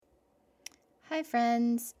Hi,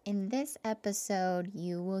 friends. In this episode,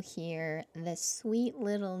 you will hear the sweet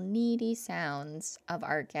little needy sounds of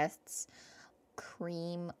our guest's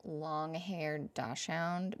cream long-haired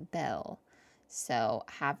dachshund, Belle. So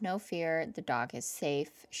have no fear, the dog is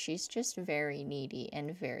safe. She's just very needy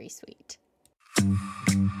and very sweet.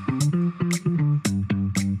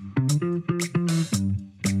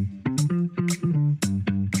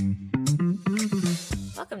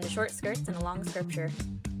 Welcome to Short Skirts and a Long Scripture,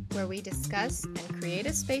 where we discuss and create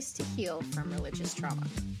a space to heal from religious trauma.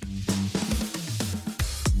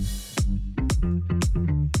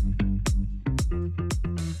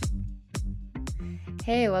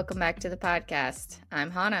 Hey, welcome back to the podcast.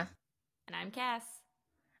 I'm Hannah. And I'm Cass.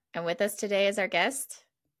 And with us today is our guest.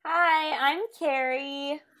 Hi, I'm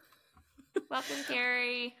Carrie. Welcome,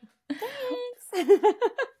 Carrie. Thanks.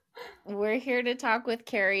 We're here to talk with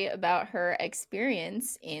Carrie about her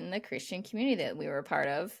experience in the Christian community that we were a part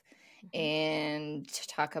of, and to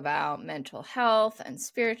talk about mental health and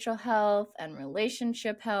spiritual health and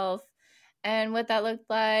relationship health and what that looked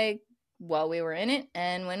like while we were in it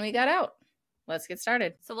and when we got out. Let's get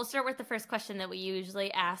started. So we'll start with the first question that we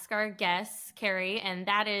usually ask our guests, Carrie, and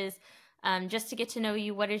that is just to get to know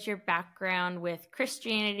you. What is your background with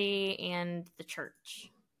Christianity and the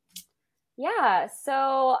church? Yeah,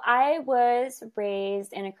 so I was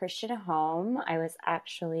raised in a Christian home. I was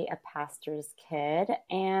actually a pastor's kid,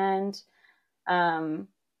 and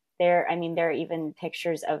there are even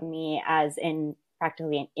pictures of me as in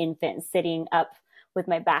practically an infant sitting up with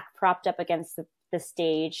my back propped up against the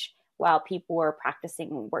stage while people were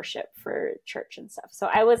practicing worship for church and stuff. So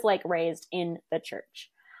I was like raised in the church,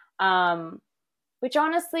 which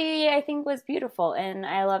honestly I think was beautiful, and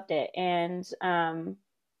I loved it. And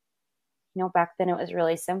back then it was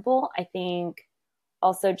really simple. I think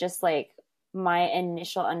also just like my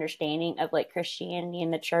initial understanding of like Christianity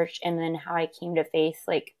and the church, and then how I came to faith,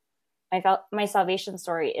 like my salvation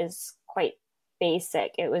story is quite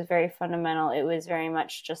basic. It was very fundamental. It was very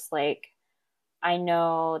much just like, I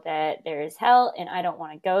know that there is hell and I don't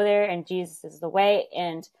want to go there, and Jesus is the way.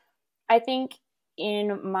 And I think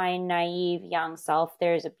in my naive young self,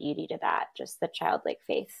 there's a beauty to that, just the childlike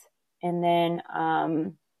faith. And then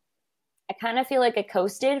I kind of feel like I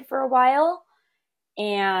coasted for a while,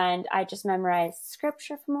 and I just memorized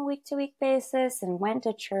scripture from a week-to-week basis and went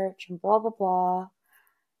to church and blah, blah, blah.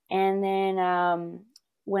 And then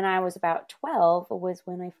when I was about 12 was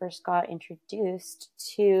when I first got introduced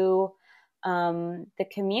to the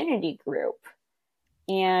community group.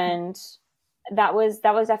 And that was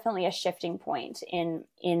definitely a shifting point in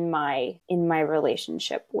my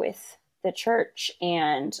relationship with the church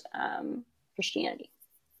and Christianity.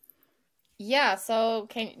 Yeah, so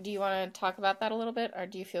do you want to talk about that a little bit, or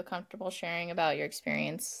do you feel comfortable sharing about your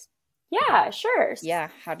experience? Yeah, sure. Yeah,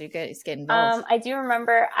 how do you get involved? I do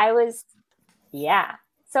remember So I was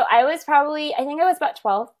I think I was about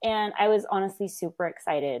 12, and I was honestly super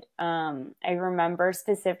excited. I remember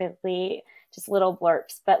specifically just little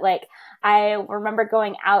blurps, but like I remember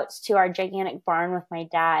going out to our gigantic barn with my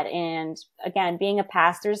dad, and again, being a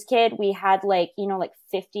pastor's kid, we had like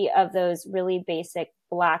 50 of those really basic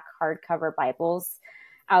black hardcover Bibles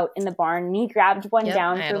out in the barn. And he grabbed one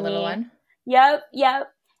down for me. I had a little one. Yep.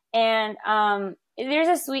 And there's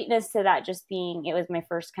a sweetness to that, just being, it was my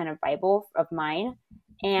first kind of Bible of mine.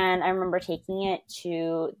 And I remember taking it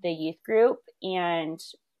to the youth group and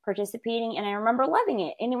participating, and I remember loving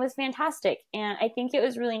it, and it was fantastic. And I think it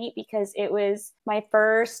was really neat because it was my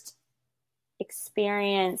first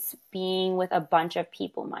experience being with a bunch of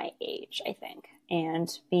people my age, I think, and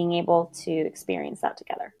being able to experience that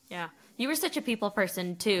together. Yeah. You were such a people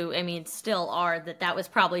person too. I mean, still are. That was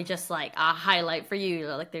probably just like a highlight for you.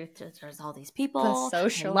 Like there's all these people. The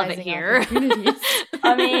socializing love it here.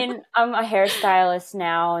 I mean, I'm a hairstylist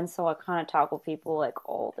now, and so I kind of talk with people like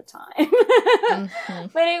all the time. Mm-hmm.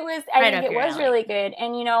 But I think it was really good.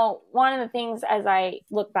 And one of the things as I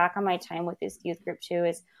look back on my time with this youth group too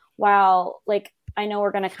is, while like I know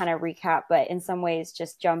we're going to kind of recap, but in some ways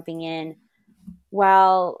just jumping in,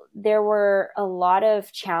 while there were a lot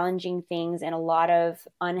of challenging things and a lot of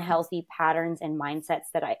unhealthy patterns and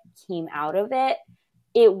mindsets that I came out of it,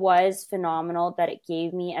 it was phenomenal that it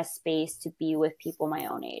gave me a space to be with people my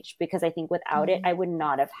own age, because I think without it, I would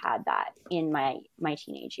not have had that in my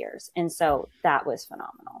teenage years. And so that was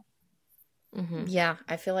phenomenal. Mm-hmm. Yeah,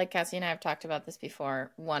 I feel like Cassie and I have talked about this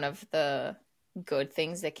before. One of the good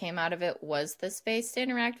things that came out of it was the space to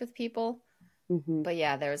interact with people. Mm-hmm. But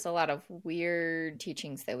yeah, there's a lot of weird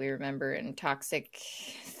teachings that we remember and toxic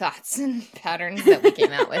thoughts and patterns that we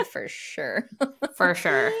came out with for sure. For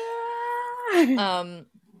sure.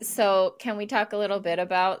 So, can we talk a little bit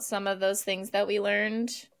about some of those things that we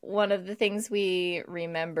learned? One of the things we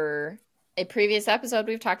remember, a previous episode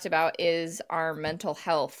we've talked about, is our mental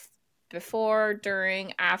health before,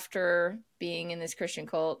 during, after being in this Christian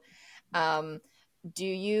cult. Do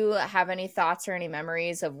you have any thoughts or any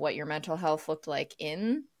memories of what your mental health looked like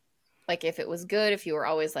in? Like, if it was good, if you were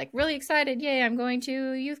always like really excited, yay, I'm going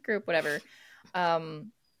to youth group, whatever.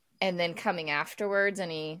 And then coming afterwards,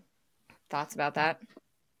 any thoughts about that?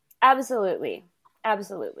 Absolutely.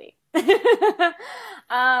 Absolutely.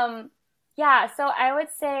 Yeah, so I would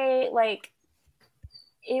say like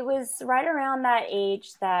it was right around that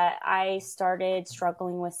age that I started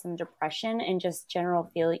struggling with some depression and just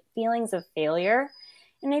general feelings of failure.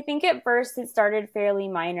 And I think at first it started fairly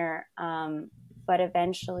minor, but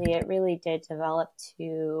eventually it really did develop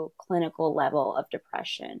to clinical level of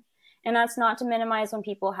depression. And that's not to minimize when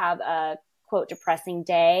people have a quote depressing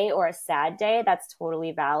day or a sad day. That's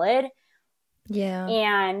totally valid. Yeah.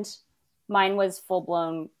 And mine was full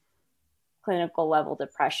blown clinical level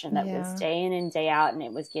depression that was day in and day out, and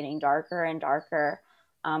it was getting darker and darker.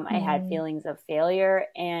 I had feelings of failure,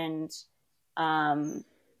 and I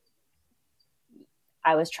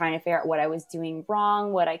was trying to figure out what I was doing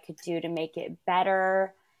wrong, what I could do to make it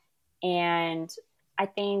better. And I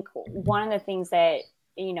think one of the things that,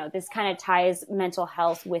 you know, this kind of ties mental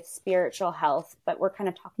health with spiritual health, but we're kind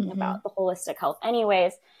of talking about the holistic health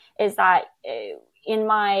anyways, is that in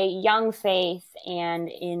my young faith and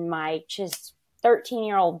in my just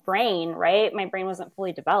 13-year-old brain, right? My brain wasn't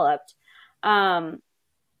fully developed.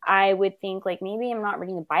 I would think like, maybe I'm not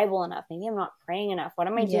reading the Bible enough. Maybe I'm not praying enough. What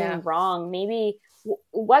am I doing wrong? Maybe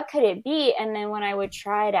what could it be? And then when I would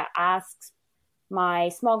try to ask my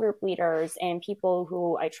small group leaders and people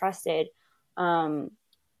who I trusted,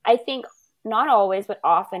 I think not always, but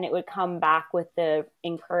often it would come back with the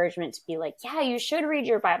encouragement to be like, yeah, you should read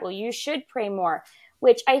your Bible. You should pray more,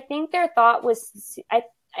 which I think their thought was,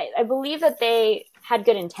 I believe that they had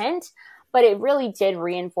good intent, but it really did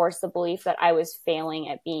reinforce the belief that I was failing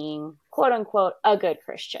at being, quote unquote, a good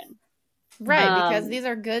Christian. Right, because these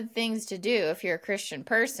are good things to do if you're a Christian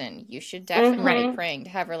person. You should definitely be praying to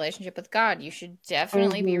have a relationship with God. You should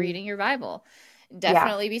definitely be reading your Bible.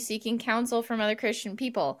 Definitely be seeking counsel from other Christian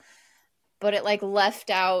people. But it like left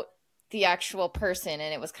out the actual person,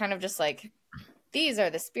 and it was kind of just like, these are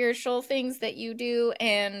the spiritual things that you do,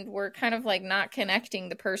 and we're kind of like not connecting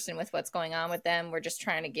the person with what's going on with them. We're just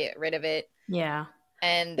trying to get rid of it. Yeah.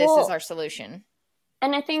 And this is our solution.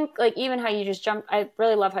 And I think like even how you just jumped, I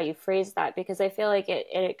really love how you phrased that, because I feel like it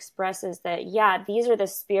expresses that, yeah, these are the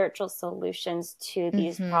spiritual solutions to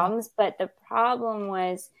these problems. But the problem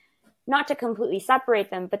was not to completely separate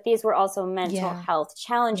them, but these were also mental health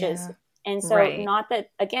challenges. And so not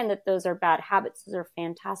that, again, that those are bad habits. Those are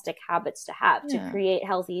fantastic habits to have to create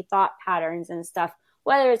healthy thought patterns and stuff,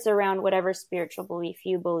 whether it's around whatever spiritual belief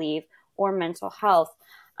you believe or mental health.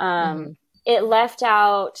 It left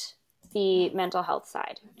out the mental health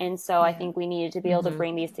side. And so I think we needed to be able to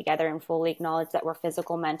bring these together and fully acknowledge that we're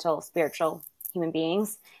physical, mental, spiritual human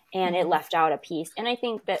beings. And it left out a piece. And I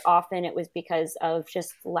think that often it was because of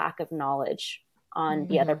just lack of knowledge on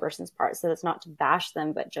the other person's part. So it's not to bash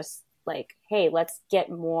them, but just like, hey, let's get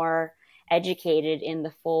more educated in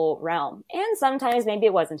the full realm. And sometimes maybe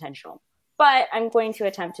it was intentional, but I'm going to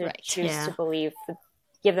attempt to choose to believe,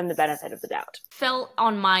 give them the benefit of the doubt. Felt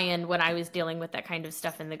on my end when I was dealing with that kind of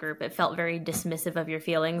stuff in the group, it felt very dismissive of your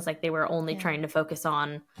feelings. Like they were only trying to focus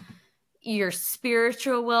on your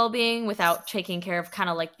spiritual well-being without taking care of kind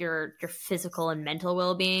of like your physical and mental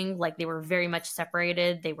well-being. Like they were very much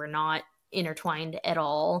separated. They were not intertwined at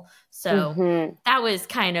all. So that was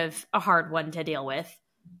kind of a hard one to deal with.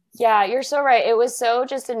 Yeah, you're so right. It was so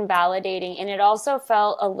just invalidating. And it also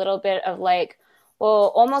felt a little bit of like,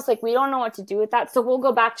 well, almost like we don't know what to do with that. So we'll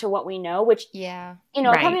go back to what we know, which, you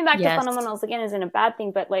know, coming back to fundamentals again isn't a bad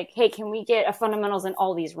thing, but like, hey, can we get a fundamentals in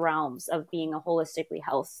all these realms of being a holistically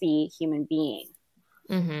healthy human being?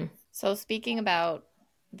 So speaking about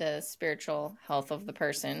the spiritual health of the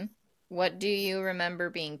person, what do you remember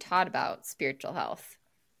being taught about spiritual health?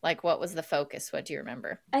 Like, what was the focus? What do you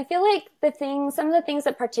remember? I feel like some of the things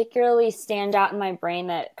that particularly stand out in my brain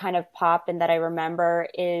that kind of pop and that I remember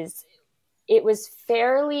is it was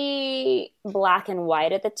fairly black and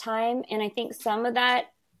white at the time. And I think some of that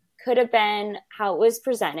could have been how it was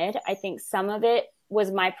presented. I think some of it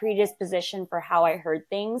was my predisposition for how I heard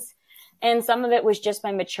things. And some of it was just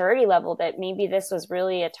my maturity level, that maybe this was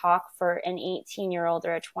really a talk for an 18-year-old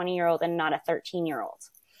or a 20-year-old and not a 13-year-old.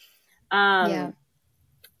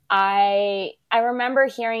 I remember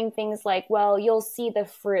hearing things like, well, you'll see the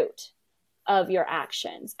fruit of your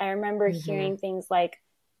actions. I remember hearing things like,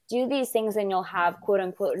 do these things and you'll have quote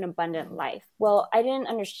unquote an abundant life. Well, I didn't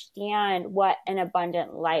understand what an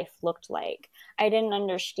abundant life looked like. I didn't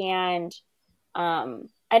understand,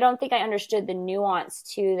 I don't think I understood the nuance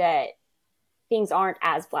too, that things aren't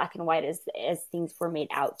as black and white as things were made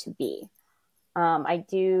out to be. I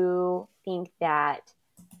do think that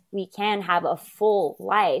we can have a full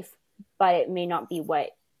life, but it may not be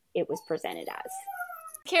what it was presented as.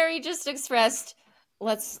 Carrie just expressed,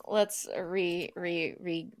 let's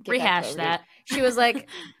rehash that. She was like,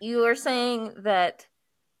 you were saying that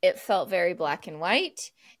it felt very black and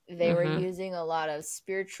white. They were using a lot of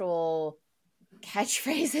spiritual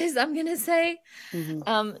catchphrases, I'm gonna say,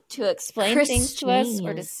 to explain things to us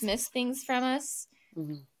or dismiss things from us.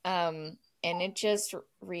 And it just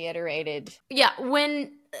reiterated. Yeah,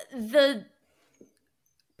 when the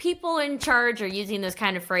people in charge are using those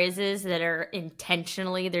kind of phrases that are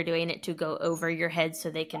intentionally, they're doing it to go over your head so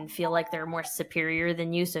they can feel like they're more superior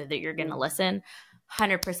than you so that you're going to listen.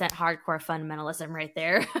 100% hardcore fundamentalism right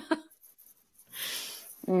there.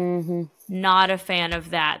 Not a fan of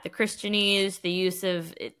that. The Christianese, the use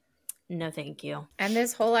of it, no thank you. And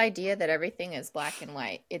this whole idea that everything is black and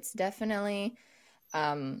white, it's definitely,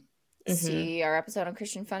 see our episode on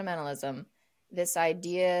Christian fundamentalism, this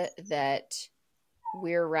idea that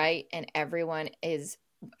we're right and everyone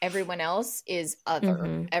else is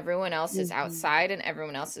other. Everyone else is outside and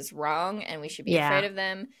everyone else is wrong and we should be afraid of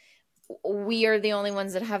them. We are the only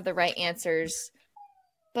ones that have the right answers,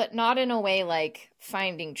 but not in a way like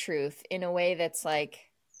finding truth, in a way that's like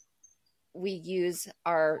we use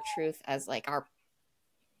our truth as like our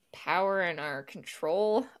power and our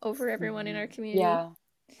control over everyone in our community. Yeah.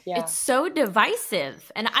 It's so divisive.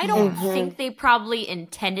 And I don't think they probably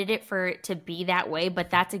intended it for it to be that way, but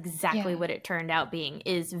that's exactly what it turned out being,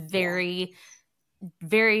 is very,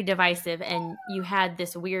 very divisive. And you had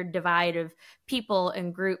this weird divide of people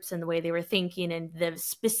and groups and the way they were thinking and the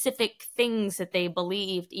specific things that they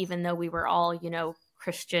believed, even though we were all,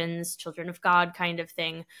 Christians, children of God kind of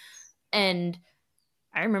thing. And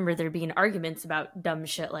I remember there being arguments about dumb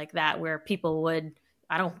shit like that where people would,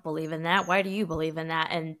 I don't believe in that. Why do you believe in that?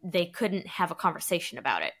 And they couldn't have a conversation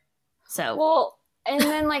about it. So, well, and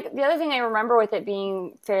then like the other thing I remember with it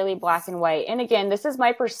being fairly black and white, and again, this is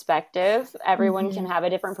my perspective. Everyone can have a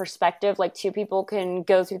different perspective. Like two people can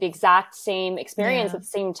go through the exact same experience at the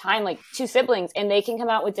same time, like two siblings, and they can come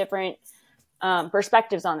out with different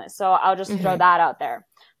perspectives on this. So I'll just throw that out there.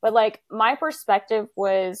 But like my perspective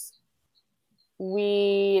was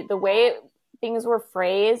the way things were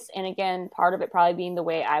phrased, and again, part of it probably being the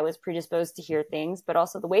way I was predisposed to hear things, but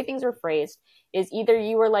also the way things were phrased is either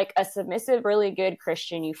you were like a submissive, really good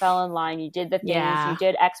Christian, you fell in line, you did the things, you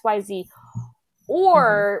did X, Y, Z,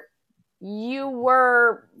 or you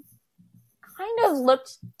were kind of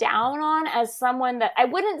looked down on as someone that I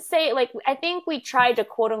wouldn't say, like, I think we tried to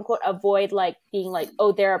quote unquote avoid like being like,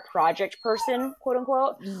 oh, they're a project person, quote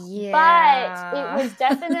unquote. Yeah. But it was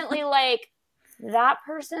definitely like, that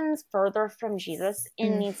person's further from Jesus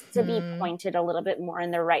and needs to be pointed a little bit more in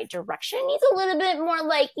the right direction. Needs a little bit more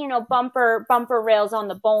like, bumper rails on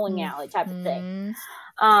the bowling alley type of thing.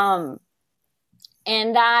 And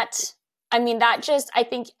that, that just, I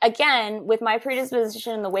think, again, with my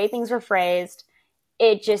predisposition and the way things were phrased,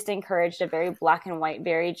 it just encouraged a very black and white,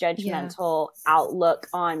 very judgmental outlook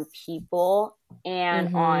on people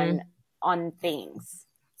and on things.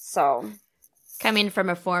 So coming from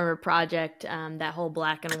a former project, that whole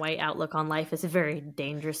black and white outlook on life is a very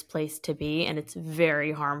dangerous place to be, and it's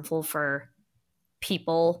very harmful for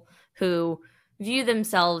people who view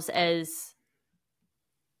themselves as,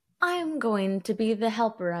 I'm going to be the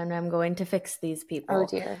helper and I'm going to fix these people. Oh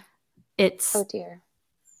dear. It's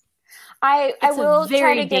I will a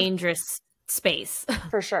very try to dangerous space.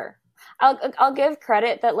 For sure. I'll give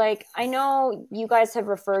credit that, like, I know you guys have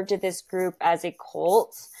referred to this group as a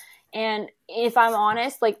cult. And if I'm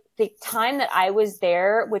honest, like the time that I was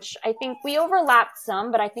there, which I think we overlapped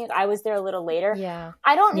some, but I think I was there a little later. Yeah.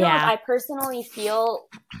 I don't know if I personally feel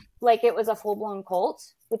like it was a full-blown cult,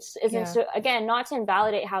 which isn't, again, not to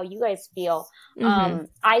invalidate how you guys feel.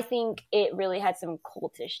 I think it really had some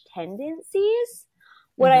cultish tendencies.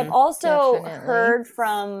 What I've also heard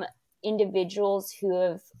from individuals who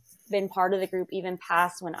have been part of the group even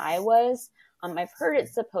past when I was, I've heard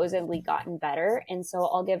it's supposedly gotten better. And so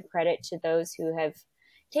I'll give credit to those who have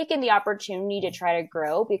taken the opportunity to try to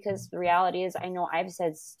grow, because the reality is I know I've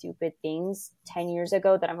said stupid things 10 years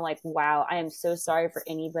ago that I'm like, wow, I am so sorry for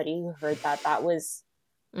anybody who heard that. That was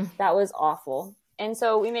awful. And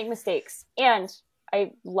so we make mistakes, and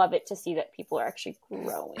I love it to see that people are actually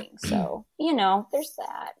growing. So, there's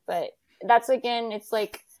that, but that's, again, it's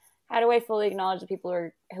like how do I fully acknowledge the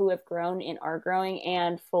people who have grown and are growing,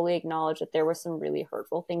 and fully acknowledge that there were some really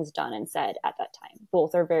hurtful things done and said at that time?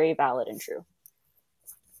 Both are very valid and true.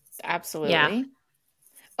 Absolutely. Yeah.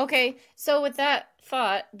 Okay, so with that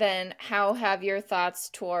thought, then how have your thoughts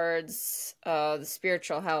towards the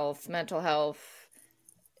spiritual health, mental health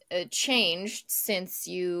changed since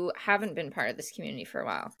you haven't been part of this community for a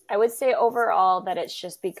while? I would say overall that it's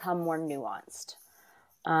just become more nuanced.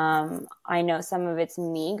 I know some of it's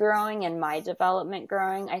me growing and my development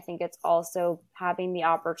growing. I think it's also having the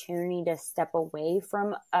opportunity to step away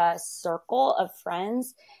from a circle of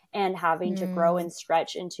friends and having to grow and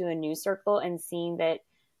stretch into a new circle, and seeing that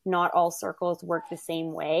not all circles work the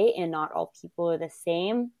same way and not all people are the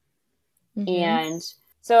same. And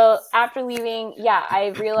so after leaving,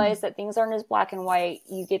 I realized that things aren't as black and white.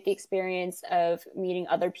 You get the experience of meeting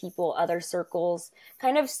other people, other circles,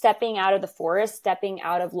 kind of stepping out of the forest, stepping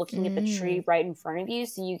out of looking at the tree right in front of you.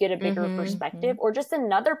 So you get a bigger perspective, or just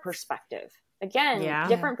another perspective. Again,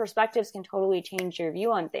 different perspectives can totally change your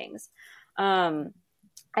view on things.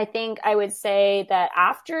 I think I would say that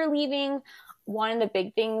after leaving, one of the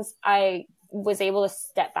big things I was able to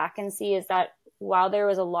step back and see is that while there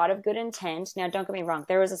was a lot of good intent, now don't get me wrong,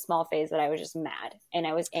 there was a small phase that I was just mad and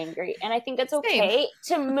I was angry. And I think it's okay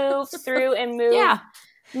to move through and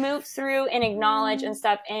move through and acknowledge and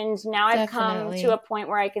stuff. And now I've come to a point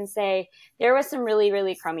where I can say there was some really,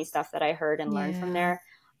 really crummy stuff that I heard and learned from there.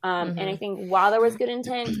 And I think while there was good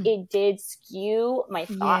intent, it did skew my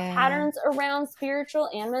thought patterns around spiritual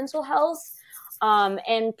and mental health.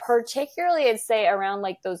 And particularly I'd say around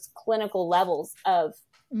like those clinical levels of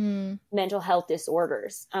mental health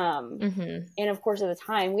disorders. And of course, at the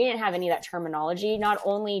time, we didn't have any of that terminology. Not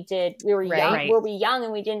only did we were young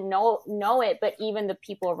and we didn't know it, but even the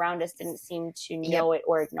people around us didn't seem to know it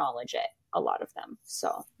or acknowledge it. A lot of them.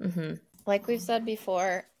 So, like we've said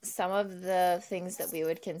before, some of the things that we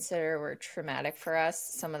would consider were traumatic for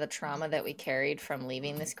us, some of the trauma that we carried from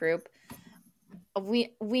leaving this group,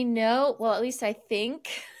 we know, well, at least I think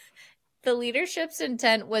the leadership's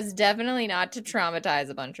intent was definitely not to traumatize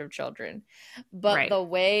a bunch of children, but the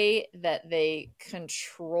way that they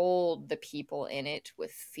controlled the people in it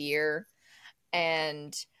with fear,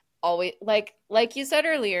 and always, like you said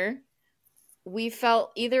earlier, we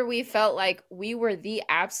felt like we were the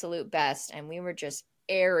absolute best and we were just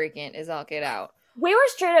arrogant as all get out. We were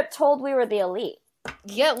straight up told we were the elite.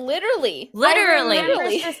 Yeah, literally. I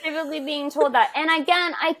remember specifically being told that. And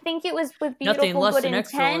again, I think it was with beautiful, good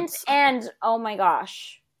intent. And oh my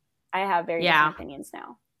gosh, I have very different opinions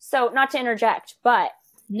now. So not to interject, but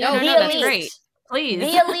no, that's great. Please.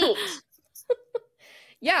 The elite.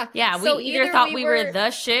 Yeah, so we either thought we were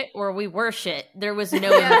the shit or we were shit. There was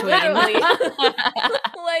no in between.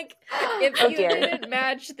 Like, if you didn't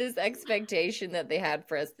match this expectation that they had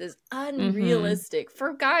for us, this unrealistic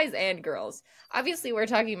for guys and girls. Obviously, we're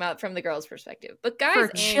talking about from the girls' perspective, but guys for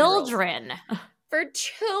and children. Girls, for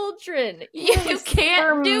children, you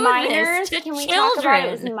can't do minors. This to Can we children. Talk about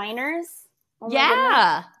it as minors? Oh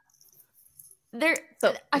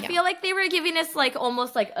I feel like they were giving us like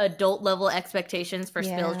almost like adult level expectations for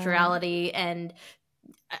spirituality and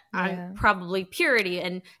probably purity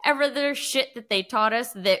and every other shit that they taught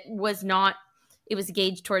us that was not, it was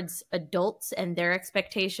gauged towards adults and their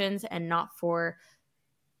expectations and not for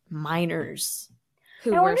minors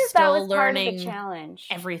who were still learning challenge.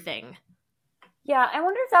 Everything. Yeah, I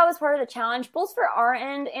wonder if that was part of the challenge, both for our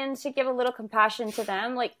end and to give a little compassion to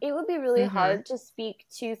them. Like, it would be really hard to speak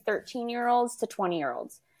to 13-year-olds to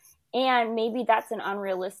 20-year-olds. And maybe that's an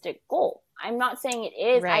unrealistic goal. I'm not saying it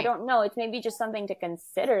is. I don't know. It's maybe just something to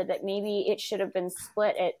consider, that maybe it should have been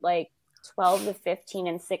split at like 12 to 15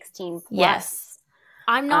 and 16 plus. Yes.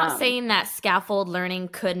 I'm not saying that scaffold learning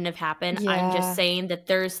couldn't have happened. I'm just saying that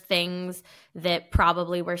there's things that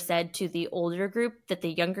probably were said to the older group that the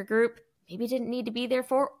younger group maybe didn't need to be there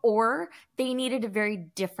for, or they needed a very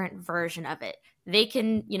different version of it. They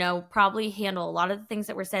can, probably handle a lot of the things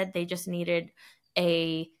that were said. They just needed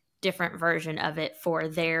a different version of it for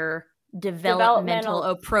their developmental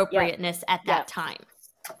appropriateness at that time.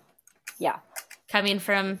 Yeah. Coming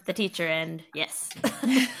from the teacher end, yes.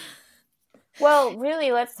 Well,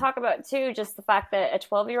 really, let's talk about, too, just the fact that a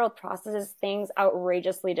 12-year-old processes things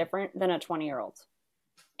outrageously different than a 20-year-old.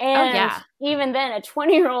 And even then, a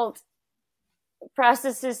 20-year-old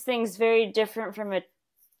processes things very different from a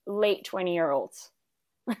late 20-year-old.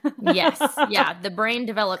 Yes. Yeah. The brain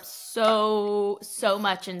develops so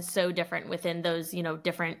much and so different within those,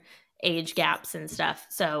 different age gaps and stuff.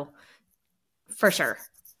 So for sure.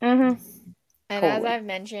 And as I've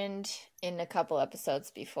mentioned in a couple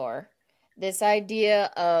episodes before, this idea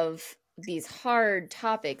of these hard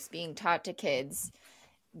topics being taught to kids.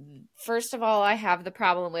 First of all, I have the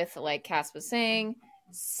problem with, like Cass was saying,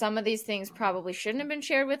 some of these things probably shouldn't have been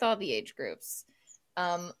shared with all the age groups.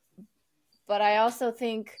 But I also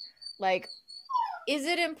think, like, is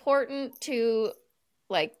it important to,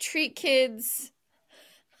 like, treat kids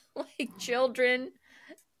like children?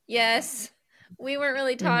 Yes. We weren't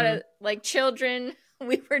really taught like children.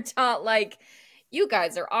 We were taught, like, you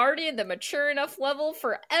guys are already at the mature enough level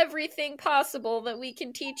for everything possible that we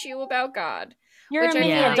can teach you about God. You're a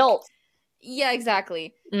mini adult. Yeah,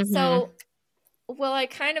 exactly. So, well, I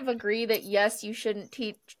kind of agree that, yes, you shouldn't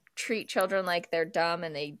treat children like they're dumb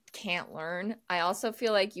and they can't learn. I also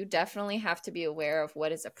feel like you definitely have to be aware of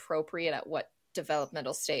what is appropriate at what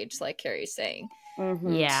developmental stage, like Carrie's saying,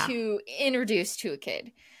 to introduce to a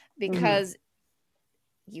kid. Because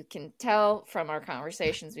you can tell from our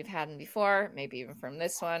conversations we've had before, maybe even from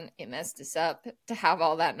this one, it messed us up to have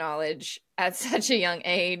all that knowledge at such a young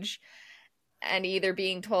age and either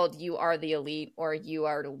being told you are the elite or you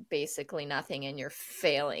are basically nothing and you're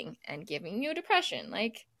failing and giving you depression.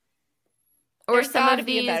 Like, or there's some gotta of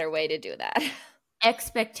be a these better way to do that.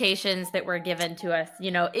 expectations that were given to us.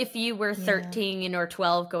 You know, if you were 13 or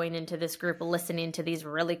 12 going into this group, listening to these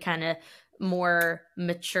really kind of more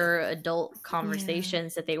mature adult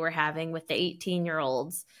conversations that they were having with the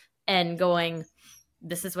 18-year-olds and going,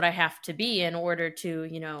 this is what I have to be in order to,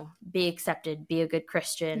 you know, be accepted, be a good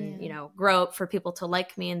Christian, you know, grow up for people to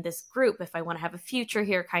like me in this group if I want to have a future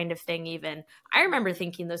here kind of thing even. I remember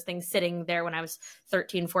thinking those things sitting there when I was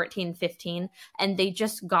 13, 14, 15, and they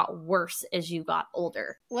just got worse as you got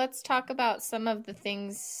older. Let's talk about some of the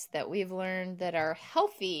things that we've learned that are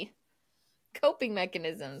healthy coping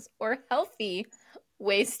mechanisms or healthy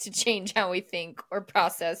ways to change how we think or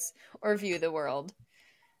process or view the world.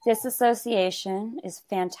 Disassociation is a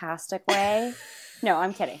fantastic way. No,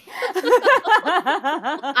 I'm kidding.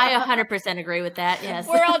 I 100% agree with that, yes.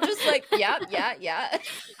 We're all just like, yeah.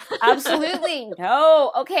 Absolutely.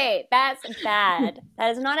 No. Okay, that's bad.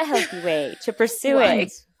 That is not a healthy way to pursue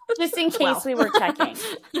it. Just in case we were checking.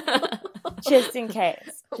 Just in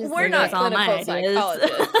case. We're not clinical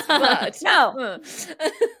psychologists, but no.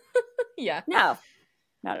 Yeah. No.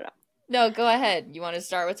 Not at all. No, go ahead. You want to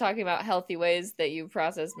start with talking about healthy ways that you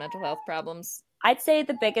process mental health problems? I'd say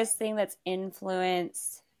the biggest thing that's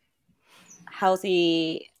influenced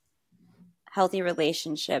healthy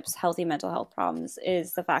relationships, healthy mental health problems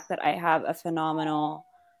is the fact that I have a phenomenal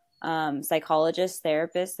psychologist,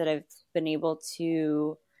 therapist that I've been able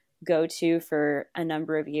to go to for a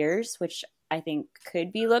number of years, which I think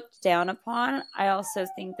could be looked down upon. I also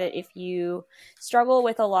think that if you struggle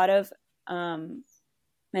with a lot of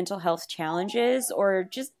mental health challenges, or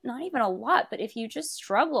just not even a lot, but if you just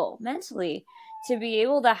struggle mentally, to be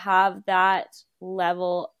able to have that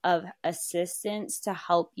level of assistance to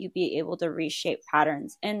help you be able to reshape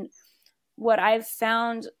patterns. And what I've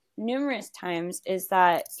found numerous times is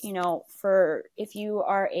that, you know, for if you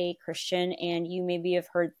are a Christian and you maybe have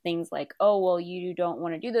heard things like, oh, well, you don't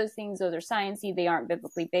want to do those things, those are sciencey, they aren't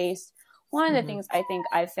biblically based. One of the things I think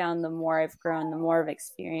I've found, the more I've grown, the more I've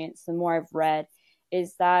experienced, the more I've read,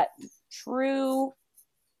 is that true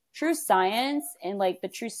science and like the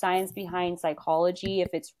true science behind psychology,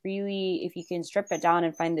 if you can strip it down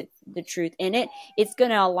and find the truth in it, it's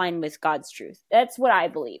going to align with God's truth. That's what I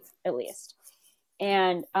believe, at least.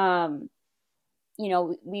 And, you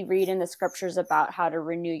know, we read in the scriptures about how to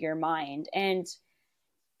renew your mind. And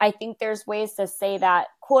I think there's ways to say that,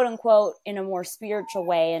 quote unquote, in a more spiritual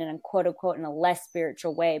way and in quote unquote in a less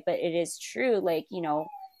spiritual way. But it is true, like, you know,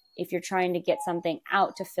 if you're trying to get something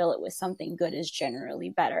out, to fill it with something good is generally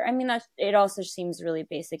better. I mean, it also seems really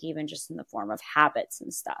basic, even just in the form of habits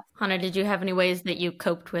and stuff. Hannah, did you have any ways that you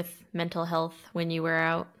coped with mental health when you were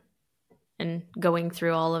out and going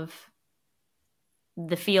through all of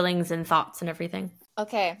the feelings and thoughts and everything?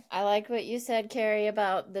 Okay, I like what you said, Carrie,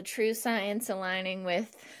 about the true science aligning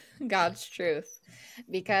with God's truth,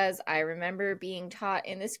 because I remember being taught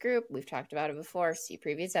in this group, we've talked about it before, see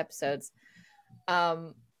previous episodes,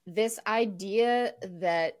 this idea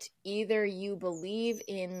that either you believe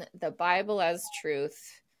in the Bible as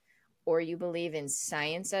truth or you believe in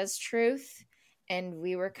science as truth. And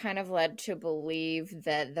we were kind of led to believe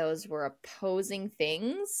that those were opposing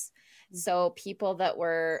things. So people that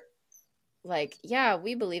were like, yeah,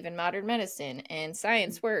 we believe in modern medicine and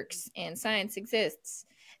science works and science exists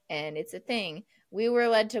and it's a thing. We were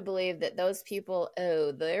led to believe that those people,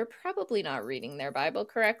 they're probably not reading their Bible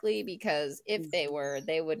correctly, because if they were,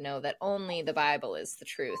 they would know that only the Bible is the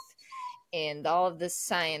truth. And all of the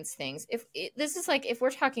science things, this is like, if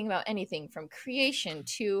we're talking about anything from creation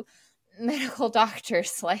to medical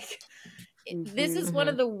doctors. Like, this is one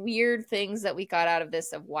of the weird things that we got out of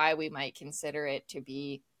this, of why we might consider it to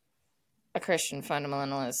be a Christian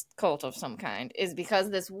fundamentalist cult of some kind, is because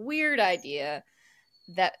this weird idea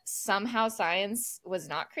that somehow science was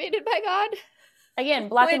not created by God. Again,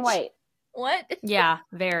 black and white. What? Yeah,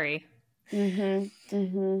 very.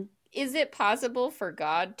 Is it possible for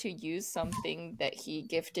God to use something that he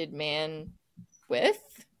gifted man with?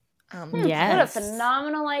 Yes. What a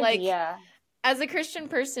phenomenal idea. Like, as a Christian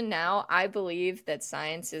person now, I believe that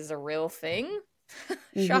science is a real thing.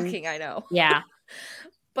 Shocking, I know. Yeah.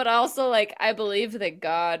 But also, like, I believe that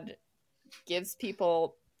God gives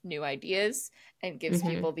people new ideas and gives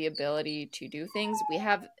people the ability to do things. We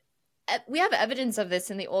have evidence of this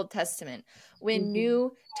in the Old Testament, when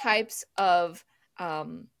new types of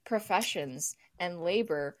professions and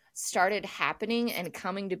labor started happening and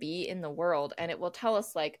coming to be in the world. And it will tell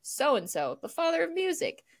us, like, so-and-so, the father of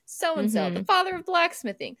music, so-and-so, the father of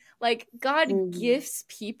blacksmithing. Like, God gifts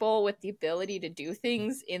people with the ability to do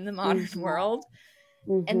things in the modern world.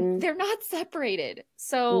 And they're not separated.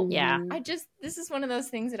 So this is one of those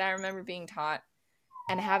things that I remember being taught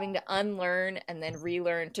and having to unlearn and then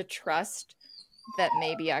relearn to trust that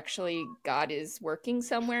maybe actually God is working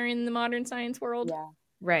somewhere in the modern science world. Yeah.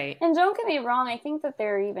 Right. And don't get me wrong, I think that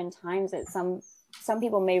there are even times that some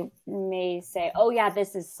people may say, oh yeah,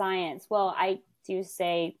 this is science. Well, I do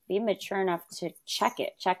say be mature enough to check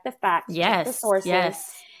it, check the facts, check the sources.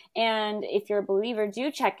 Yes. And if you're a believer,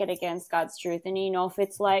 do check it against God's truth. And if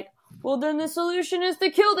it's like, well, then the solution is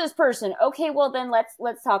to kill this person. Okay, well then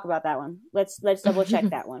let's talk about that one. Let's double check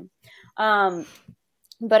that one.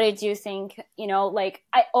 But I do think,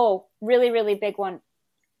 really, really big one.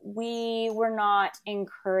 We were not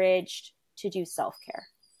encouraged to do self-care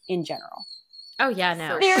in general. Oh yeah,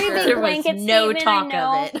 no. Very big blanket statement. No talk I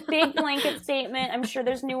know, of it. big blanket statement. I'm sure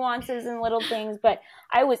there's nuances and little things, but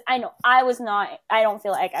I don't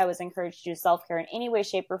feel like I was encouraged to do self-care in any way,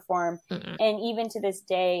 shape, or form. And even to this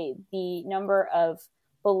day, the number of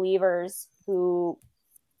believers who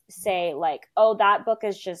say like, oh, that book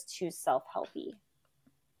is just too self-helpy.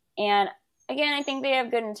 And again, I think they have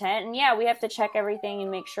good intent, and yeah, we have to check everything and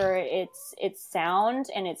make sure it's sound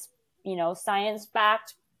and it's, science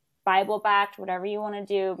backed, Bible backed, whatever you want to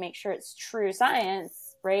do, make sure it's true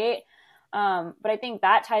science, right? But I think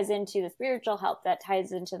that ties into the spiritual health, that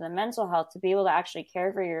ties into the mental health, to be able to actually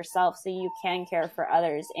care for yourself so you can care for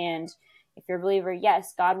others. And if you're a believer,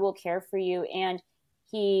 yes, God will care for you, and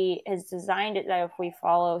he has designed it that if we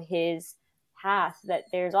follow his path, that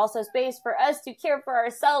there's also space for us to care for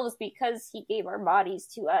ourselves, because he gave our bodies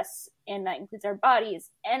to us, and that includes our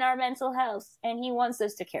bodies and our mental health, and he wants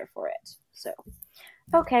us to care for it. So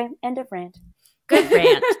okay, end of rant. Good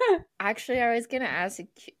rant. Actually, I was going to ask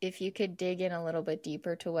if you could dig in a little bit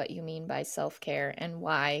deeper to what you mean by self-care and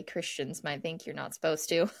why Christians might think you're not supposed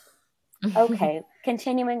to. Okay,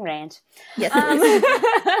 continuing rant. Yes,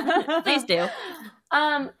 please do.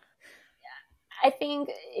 I think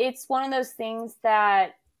it's one of those things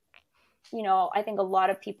that, I think a lot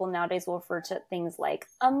of people nowadays will refer to things like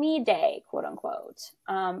a me day, quote unquote.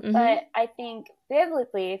 But I think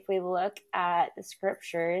biblically, if we look at the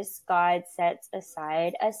scriptures, God sets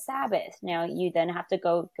aside a Sabbath. Now, you then have to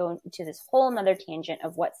go into this whole nother tangent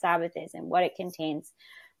of what Sabbath is and what it contains.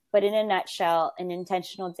 But in a nutshell, an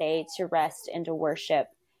intentional day to rest and to worship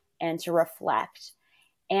and to reflect.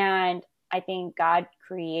 And I think God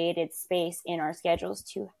created space in our schedules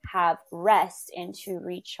to have rest and to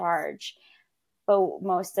recharge. But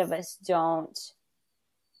most of us don't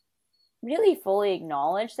really fully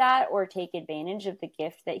acknowledge that or take advantage of the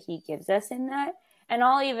gift that he gives us in that. And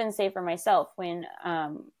I'll even say for myself, when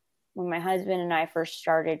my husband and I first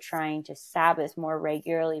started trying to Sabbath more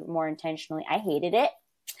regularly, more intentionally, I hated it.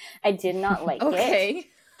 I did not like it.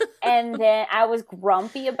 And then I was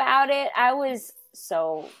grumpy about it. I was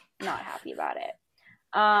so not happy about it.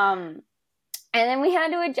 And then we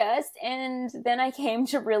had to adjust, and then I came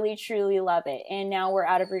to really, truly love it. And now we're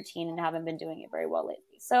out of routine and haven't been doing it very well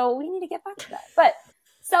lately. So we need to get back to that. But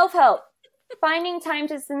self-help, finding time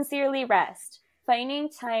to sincerely rest, finding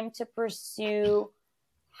time to pursue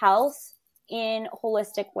health in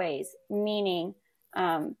holistic ways, meaning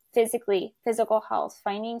physical health,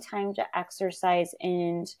 finding time to exercise.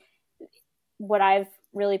 And what I've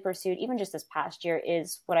really pursued, even just this past year,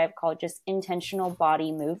 is what I've called just intentional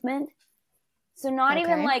body movement. So not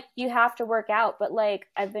even like you have to work out, but like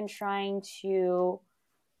I've been trying to,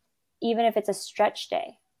 even if it's a stretch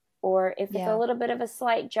day, or if it's a little bit of a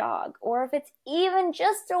slight jog, or if it's even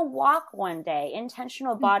just a walk one day,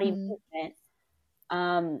 intentional body movement.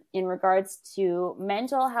 In regards to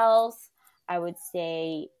mental health, I would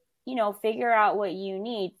say figure out what you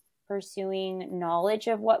need, pursuing knowledge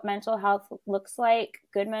of what mental health looks like,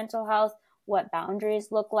 good mental health, what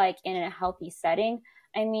boundaries look like in a healthy setting.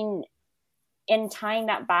 I mean, in tying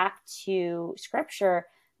that back to scripture,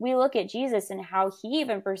 we look at Jesus and how he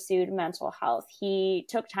even pursued mental health. He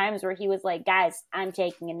took times where he was like, guys, I'm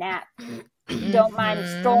taking a nap. Don't mind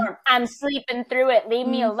the storm. I'm sleeping through it. Leave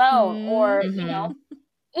me alone. Or,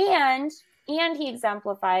 and he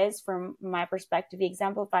exemplifies, from my perspective, he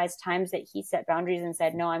exemplifies times that he set boundaries and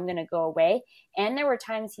said, no, I'm going to go away. And there were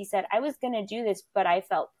times he said, I was going to do this, but I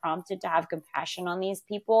felt prompted to have compassion on these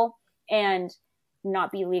people and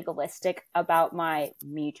not be legalistic about my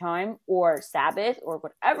me time or Sabbath or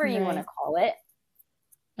whatever you want to call it.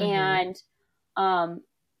 And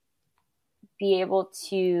be able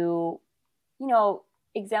to,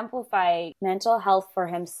 exemplify mental health for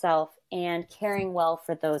himself and caring well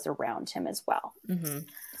for those around him as well.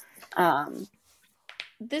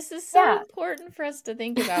 This is so important for us to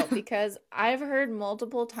think about, because I've heard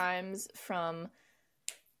multiple times from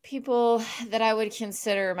people that I would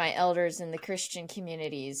consider my elders in the Christian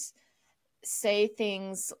communities say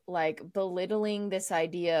things like belittling this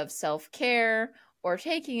idea of self-care or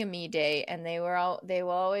taking a me day, and they will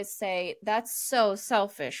always say, that's so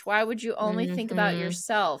selfish. Why would you only think about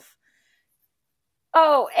yourself?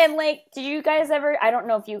 Oh, and did you guys ever, I don't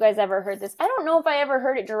know if you guys ever heard this. I don't know if I ever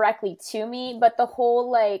heard it directly to me, but the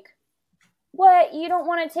whole what, you don't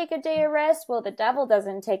want to take a day of rest? Well, the devil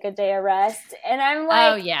doesn't take a day of rest. And I'm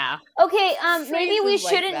like, oh yeah, okay, maybe we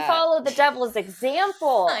shouldn't follow the devil's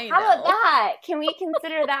example. How about that? Can we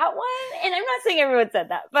consider that one? And I'm not saying everyone said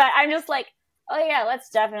that, but I'm just like, oh yeah, let's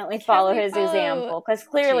definitely follow his example, because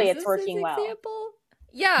clearly it's working well.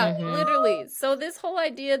 Yeah, literally. So this whole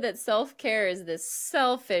idea that self-care is this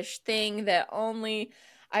selfish thing that only,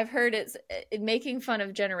 I've heard it's making fun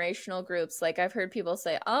of generational groups. Like, I've heard people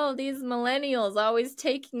say, oh, these millennials always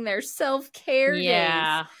taking their self-care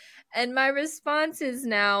days. And my response is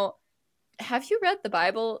now, have you read the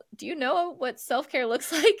Bible? Do you know what self-care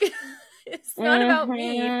looks like? It's not about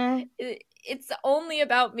me. It's only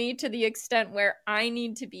about me to the extent where I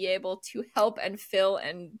need to be able to help and fill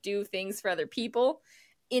and do things for other people.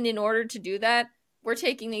 In order to do that, we're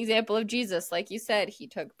taking the example of Jesus. Like you said, he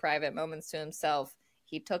took private moments to himself.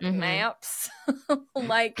 He took naps.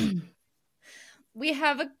 We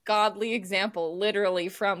have a godly example, literally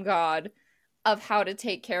from God, of how to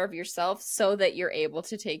take care of yourself so that you're able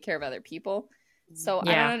to take care of other people. So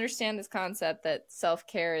I don't understand this concept that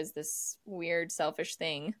self-care is this weird, selfish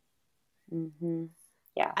thing.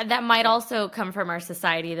 Yeah. That might also come from our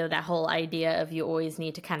society, though, that whole idea of you always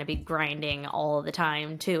need to kind of be grinding all the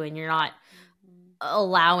time, too, and you're not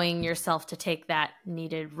allowing yourself to take that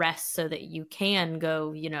needed rest so that you can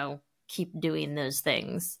go, keep doing those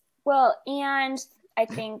things. Well, and I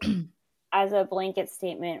think as a blanket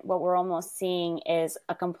statement, what we're almost seeing is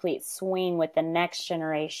a complete swing with the next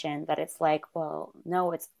generation, that it's like, well,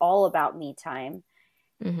 no, it's all about me time.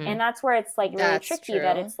 And that's where it's really tricky,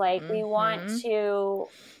 that it's like we want to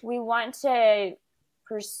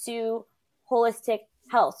pursue holistic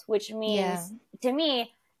health, which means to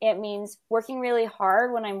me, it means working really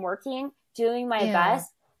hard when I'm working, doing my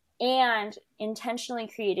best, and intentionally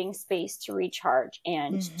creating space to recharge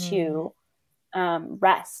and to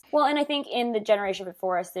rest. Well, and I think in the generation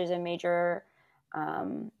before us, there's a major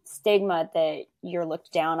stigma that you're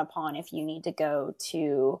looked down upon if you need to go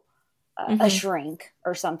to a shrink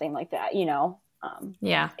or something like that,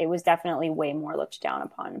 it was definitely way more looked down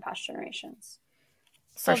upon in past generations.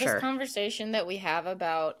 So this conversation that we have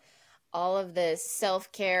about all of this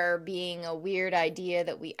self-care being a weird idea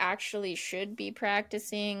that we actually should be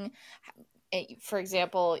practicing. For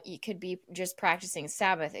example, you could be just practicing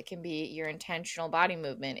Sabbath. It can be your intentional body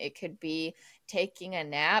movement. It could be taking a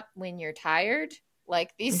nap when you're tired.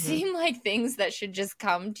 These seem like things that should just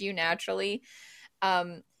come to you naturally.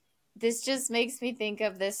 This just makes me think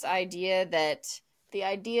of this idea that the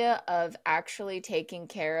idea of actually taking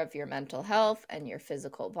care of your mental health and your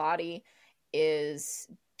physical body is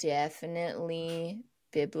definitely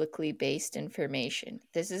biblically based information.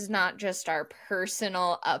 This is not just our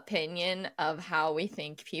personal opinion of how we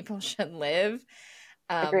think people should live.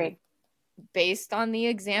 Agreed. Based on the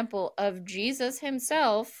example of Jesus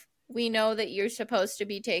himself, we know that you're supposed to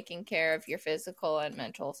be taking care of your physical and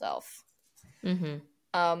mental self.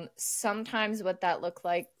 Sometimes what that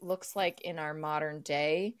looks like in our modern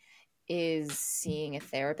day is seeing a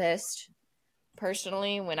therapist.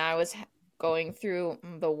 Personally, when I was going through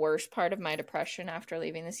the worst part of my depression after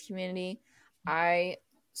leaving this community, I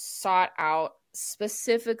sought out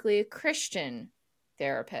specifically a Christian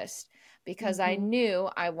therapist. because I knew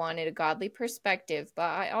I wanted a godly perspective, but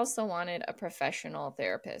I also wanted a professional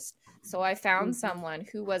therapist. So I found someone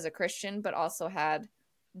who was a Christian, but also had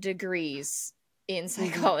degrees in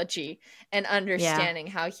psychology and understanding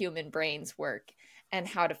how human brains work and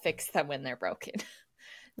how to fix them when they're broken.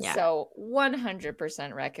 Yeah. So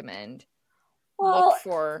 100% recommend. Well, look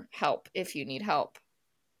for help if you need help.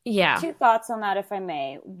 Yeah. 2 thoughts on that, if I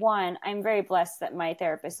may. One, I'm very blessed that my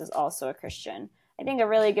therapist is also a Christian. I think a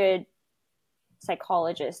really good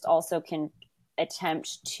psychologist also can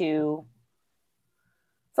attempt to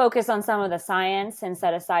focus on some of the science and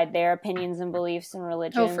set aside their opinions and beliefs and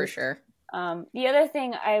religions. Oh, for sure. The other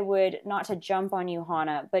thing I would, not to jump on you,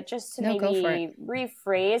 Hannah, but just to maybe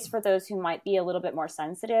rephrase for those who might be a little bit more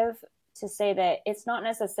sensitive, to say that it's not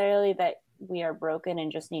necessarily that we are broken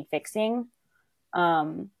and just need fixing.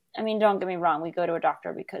 I mean, don't get me wrong, we go to a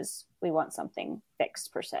doctor because we want something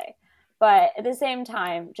fixed per se. But at the same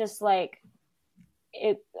time, just like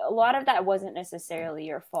a lot of that wasn't necessarily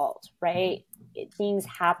your fault, right? Things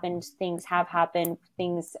happened, things have happened,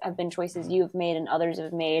 things have been choices you've made and others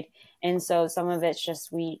have made. And so some of it's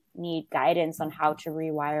just we need guidance on how to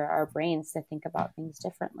rewire our brains to think about things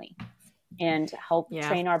differently and help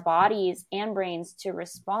train our bodies and brains to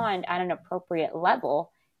respond at an appropriate level,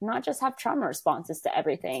 not just have trauma responses to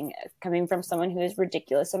everything, coming from someone who has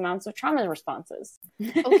ridiculous amounts of trauma responses.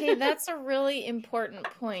 Okay, that's a really important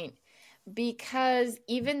point, because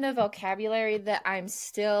even the vocabulary that I'm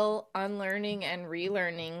still unlearning and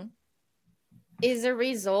relearning is a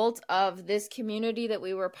result of this community that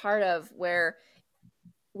we were part of, where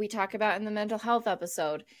we talk about in the mental health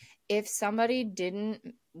episode, if somebody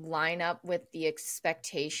didn't line up with the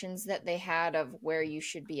expectations that they had of where you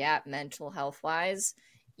should be at mental health wise,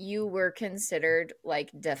 you were considered like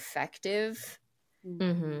defective.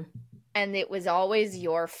 And it was always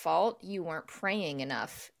your fault. You weren't praying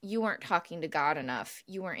enough. You weren't talking to God enough.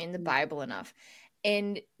 You weren't in the Bible enough.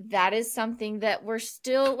 And that is something that we're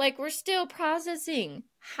still processing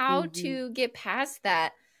how to get past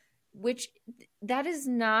that, which that is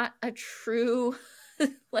not a true,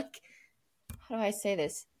 like, how do I say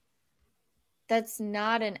this? That's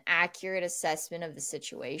not an accurate assessment of the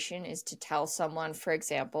situation, is to tell someone, for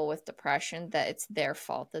example, with depression, that it's their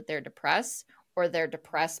fault that they're depressed, or they're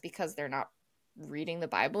depressed because they're not reading the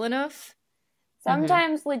Bible enough.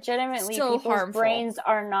 Sometimes legitimately people's brains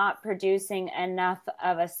are not producing enough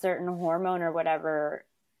of a certain hormone or whatever,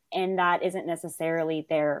 and that isn't necessarily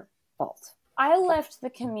their fault. I left the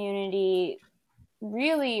community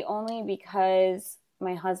really only because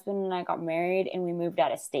my husband and I got married and we moved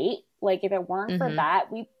out of state. Like, if it weren't for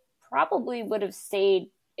that, we probably would have stayed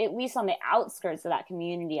at least on the outskirts of that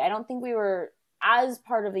community. I don't think we were as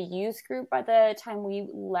part of the youth group by the time we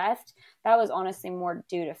left. That was honestly more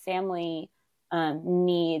due to family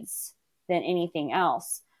needs than anything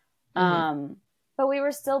else. But we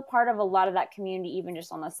were still part of a lot of that community, even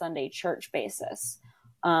just on a Sunday church basis,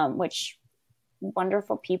 which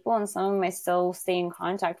wonderful people, and some of them I still stay in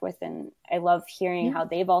contact with, and I love hearing how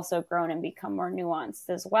they've also grown and become more nuanced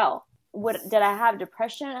as well. Did I have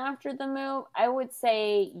depression after the move? I would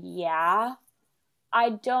say yeah. I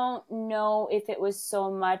don't know if it was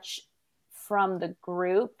so much from the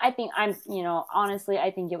group. I think honestly,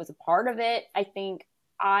 I think it was a part of it. I think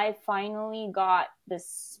I finally got the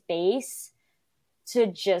space to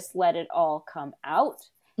just let it all come out.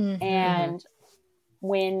 And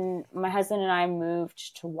when my husband and I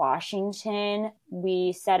moved to Washington,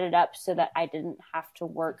 we set it up so that I didn't have to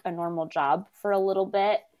work a normal job for a little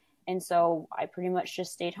bit. And so I pretty much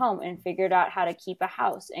just stayed home and figured out how to keep a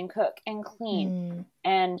house and cook and clean.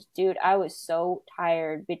 And dude, I was so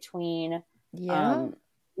tired between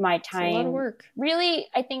my time. It's a lot of work. Really,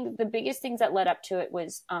 I think the biggest things that led up to it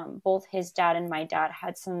was both his dad and my dad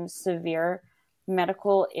had some severe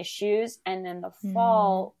medical issues. And then the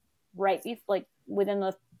fall, right before, like within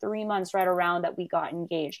the 3 months right around that we got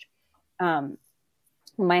engaged,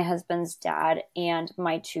 my husband's dad and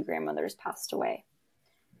my 2 grandmothers passed away.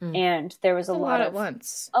 And there was a lot at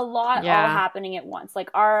once. all happening at once. Like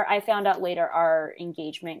I found out later our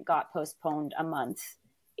engagement got postponed a month.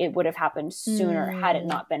 It would have happened sooner had it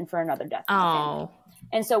not been for another death in the family.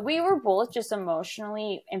 And so we were both just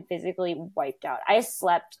emotionally and physically wiped out. I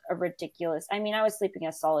slept I was sleeping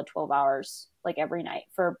a solid 12 hours like every night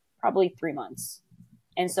for probably 3 months.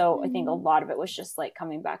 And so I think a lot of it was just like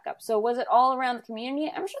coming back up. So was it all around the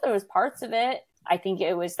community? I'm sure there was parts of it. I think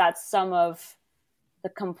that's some of the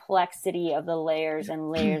complexity of the layers and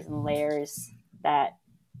layers and layers that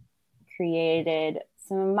created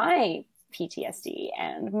some of my PTSD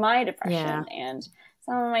and my depression and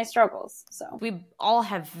some of my struggles. So we all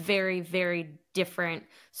have very, very different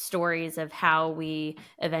stories of how we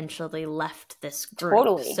eventually left this group.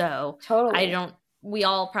 Totally. So Totally. We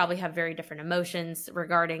all probably have very different emotions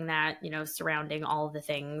regarding that, you know, surrounding all the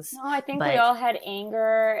things. No, I think we all had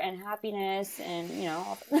anger and happiness and, you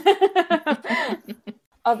know,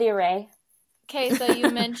 all the array. Okay, so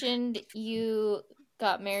you mentioned you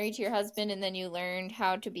got married to your husband and then you learned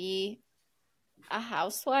how to be a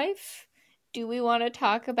housewife. Do we want to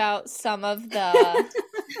talk about some of the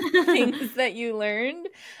things that you learned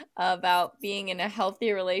about being in a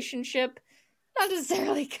healthy relationship? Not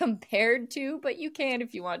necessarily compared to, but you can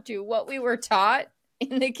if you want to, what we were taught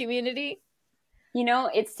in the community. You know,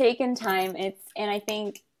 it's taken time. And I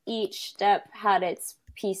think each step had its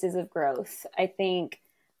pieces of growth. I think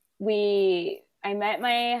I met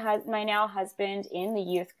my now husband in the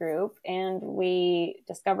youth group, and we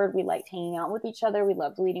discovered we liked hanging out with each other. We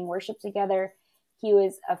loved leading worship together. He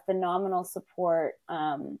was a phenomenal support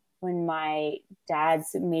when my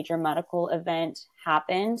dad's major medical event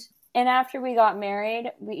happened. And after we got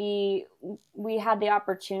married, we had the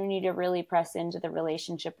opportunity to really press into the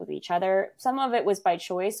relationship with each other. Some of it was by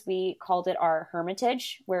choice. We called it our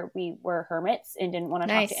hermitage, where we were hermits and didn't want to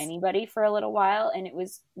talk to anybody for a little while. And it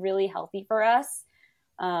was really healthy for us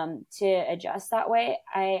to adjust that way.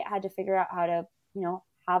 I had to figure out how to, you know,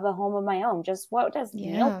 have a home of my own. Just what does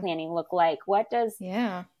meal planning look like? What does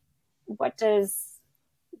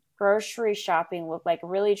grocery shopping look like?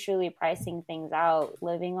 Really truly pricing things out,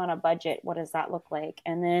 living on a budget, what does that look like?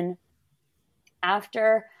 And then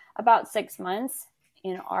after about 6 months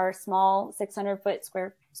in our small 600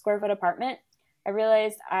 square foot apartment, I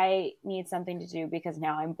realized I need something to do because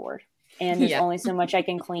now I'm bored, and there's only so much I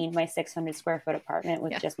can clean my 600 square foot apartment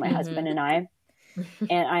with just my husband and I.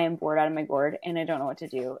 And I am bored out of my gourd, and I don't know what to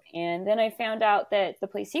do. And then I found out that the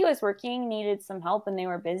place he was working needed some help and they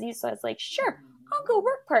were busy. So I was like, sure, I'll go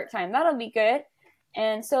work part-time. That'll be good.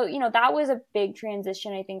 And so, you know, that was a big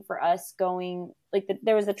transition, I think, for us going, like,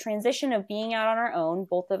 there was a transition of being out on our own.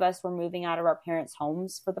 Both of us were moving out of our parents'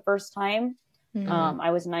 homes for the first time.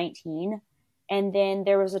 I was 19. And then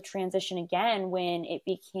there was a transition again when it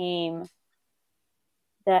became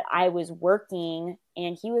that I was working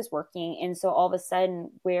and he was working. And so all of a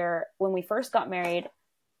sudden, when we first got married,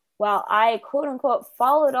 while I quote unquote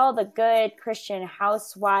followed all the good Christian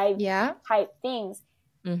housewife type things,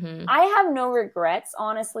 I have no regrets,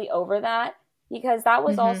 honestly, over that, because that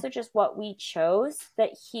was also just what we chose,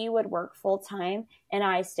 that he would work full time and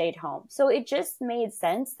I stayed home. So it just made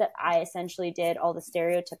sense that I essentially did all the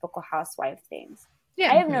stereotypical housewife things.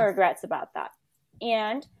 I have no regrets about that.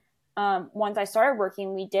 And once I started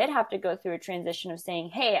working, we did have to go through a transition of saying,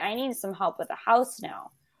 hey, I need some help with the house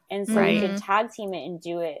now. And so we could tag team it and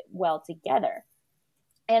do it well together.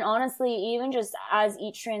 And honestly, even just as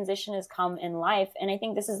each transition has come in life, and I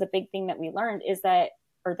think this is the big thing that we learned that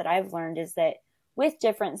I've learned is that with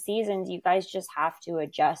different seasons, you guys just have to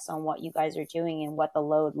adjust on what you guys are doing and what the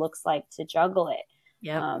load looks like to juggle it.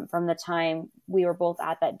 From the time we were both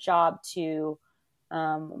at that job to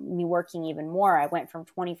me working even more, I went from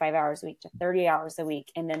 25 hours a week to 30 hours a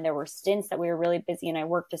week. And then there were stints that we were really busy and I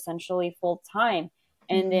worked essentially full time.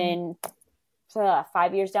 And then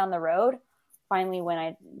 5 years down the road, finally,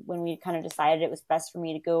 when we kind of decided it was best for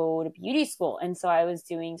me to go to beauty school. And so I was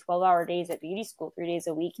doing 12-hour days at beauty school 3 days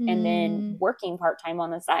a week and then working part-time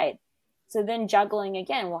on the side. So then juggling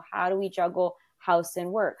again, well, how do we juggle house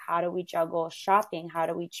and work? How do we juggle shopping? How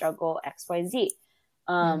do we juggle XYZ?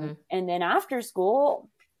 And then after school,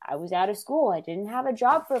 I was out of school. I didn't have a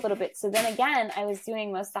job for a little bit. So then again, I was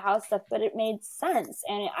doing most of the house stuff, but it made sense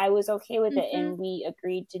and I was okay with it. And we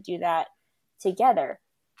agreed to do that together.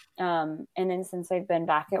 And then since I've been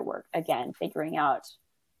back at work again, figuring out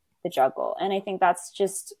the juggle. And I think that's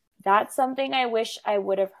something I wish I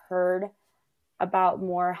would have heard about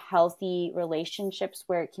more healthy relationships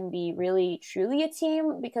where it can be really truly a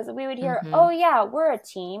team, because we would hear, oh yeah, we're a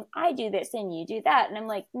team. I do this and you do that. And I'm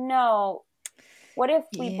like, no, what if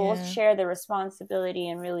we both share the responsibility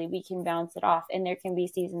and really we can bounce it off? And there can be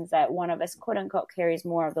seasons that one of us quote unquote carries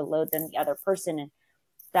more of the load than the other person. And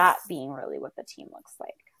that being really what the team looks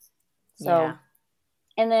like. So,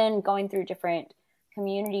 and then going through different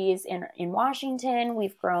communities in Washington,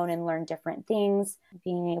 we've grown and learned different things,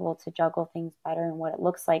 being able to juggle things better and what it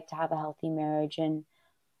looks like to have a healthy marriage and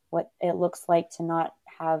what it looks like to not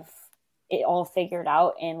have it all figured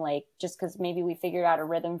out. And like, just because maybe we figured out a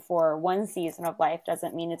rhythm for one season of life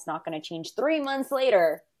doesn't mean it's not going to change 3 months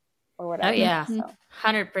later or whatever. Oh yeah. So.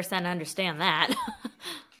 100% understand that.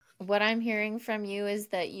 What I'm hearing from you is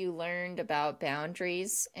that you learned about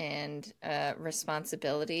boundaries and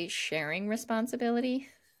responsibility, sharing responsibility.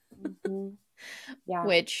 Yeah.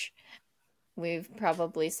 Which we've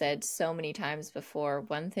probably said so many times before,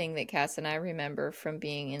 one thing that Cass and I remember from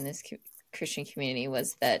being in this Christian community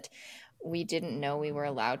was that we didn't know we were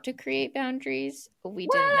allowed to create boundaries. We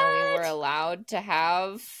didn't know we were allowed to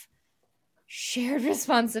have shared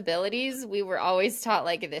responsibilities. We were always taught,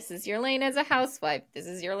 like, this is your lane as a housewife, this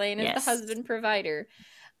is your lane as the husband provider.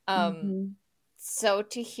 So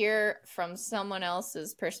to hear from someone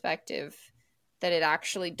else's perspective that it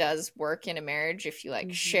actually does work in a marriage if you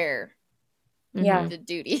like share the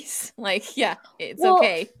duties, like, it's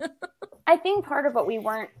okay. I think part of what we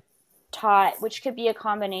weren't taught, which could be a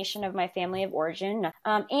combination of my family of origin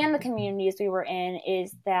and the communities we were in,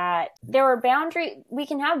 is that there were boundaries. We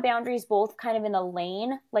can have boundaries both kind of in the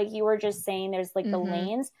lane, like you were just saying, there's like the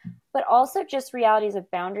lanes, but also just realities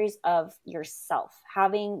of boundaries of yourself,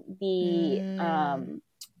 having the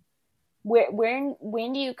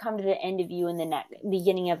when do you come to the end of you and the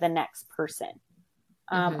beginning of the next person?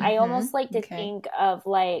 I almost like to think of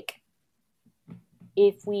like,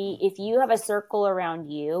 if you have a circle around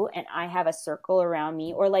you and I have a circle around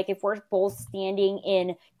me, or like if we're both standing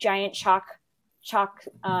in giant chalk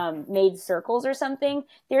made circles or something,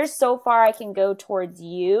 there's so far I can go towards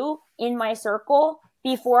you in my circle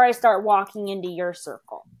before I start walking into your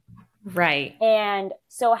circle. Right. And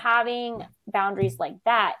so having boundaries like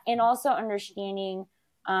that, and also understanding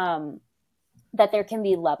that there can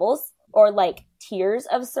be levels or like tiers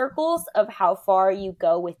of circles of how far you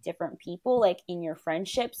go with different people, like in your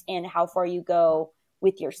friendships, and how far you go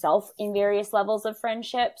with yourself in various levels of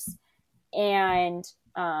friendships. And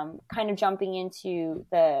kind of jumping into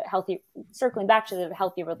the circling back to the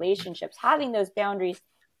healthy relationships, having those boundaries,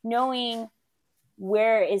 knowing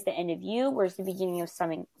where is the end of you, where's the beginning of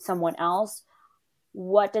someone else,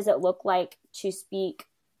 what does it look like to speak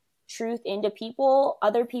truth into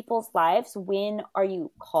other people's lives, when are you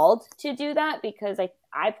called to do that? Because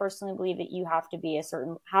I personally believe that you have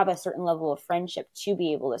to have a certain level of friendship to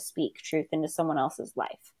be able to speak truth into someone else's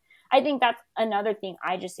life. I think that's another thing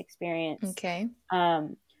I just experienced.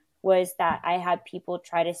 Was that I had people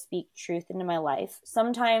try to speak truth into my life.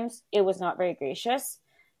 Sometimes it was not very gracious.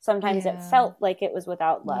 Sometimes it felt like it was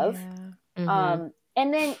without love. And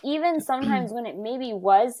then even sometimes when it maybe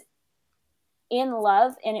was in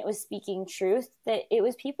love and it was speaking truth, that it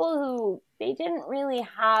was people who they didn't really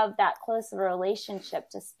have that close of a relationship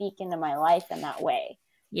to speak into my life in that way.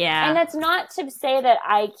 Yeah. And that's not to say that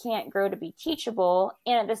I can't grow to be teachable.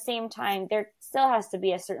 And at the same time, there still has to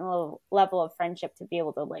be a certain level of friendship to be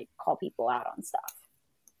able to like call people out on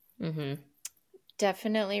stuff.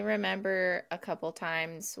 Definitely remember a couple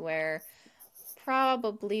times where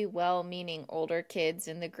probably well-meaning older kids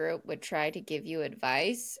in the group would try to give you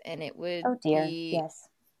advice, and it would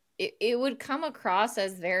it would come across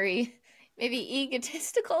as very maybe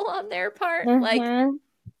egotistical on their part. Like,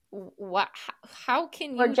 what? How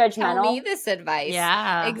can you tell me this advice?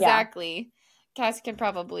 Yeah, exactly. Cass can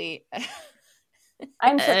probably.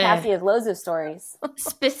 I'm sure Cassie has loads of stories.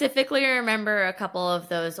 Specifically, remember a couple of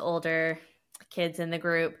those older kids in the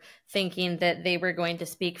group thinking that they were going to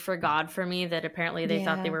speak for God for me, that apparently they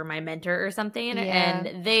thought they were my mentor or something.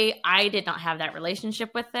 And I did not have that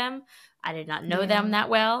relationship with them. I did not know them that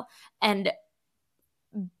well. And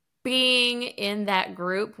being in that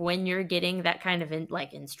group when you're getting that kind of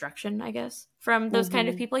instruction, I guess, from those kind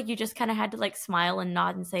of people, you just kind of had to like smile and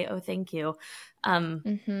nod and say, oh, thank you.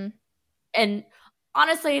 And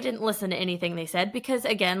honestly, I didn't listen to anything they said because,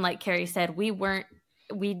 again, like Carrie said,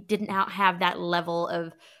 we didn't have that level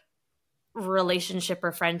of relationship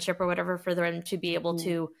or friendship or whatever for them to be able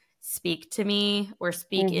to speak to me or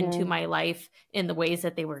speak into my life in the ways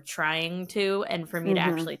that they were trying to, and for me to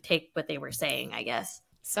actually take what they were saying, I guess.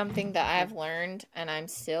 Something that I've learned, and I'm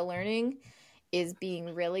still learning, is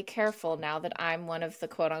being really careful now that I'm one of the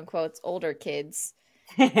quote-unquote older kids,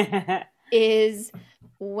 is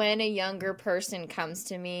when a younger person comes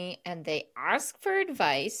to me and they ask for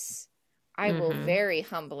advice, I will very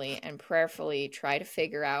humbly and prayerfully try to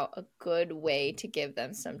figure out a good way to give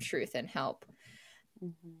them some truth and help.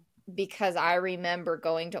 Because I remember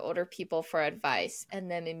going to older people for advice and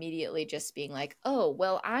then immediately just being like, oh,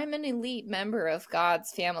 well, I'm an elite member of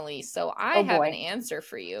God's family, so I have an answer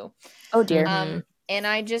for you. Oh, dear. And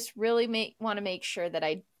I just really want to make sure that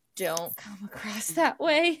I don't come across that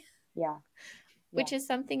way. Which is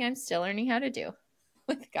something I'm still learning how to do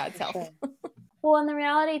with God's help. Sure. Well, and the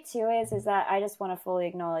reality, too, is that I just want to fully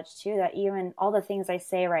acknowledge, too, that even all the things I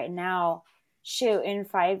say right now, shoot, in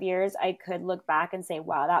 5 years, I could look back and say,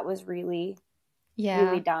 wow, that was really,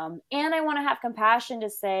 really dumb. And I want to have compassion to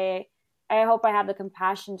say, I hope I have the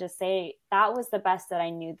compassion to say that was the best that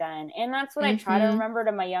I knew then. And that's what I try to remember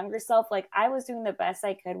to my younger self. Like, I was doing the best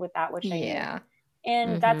I could with that which I knew.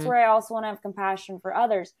 And that's where I also want to have compassion for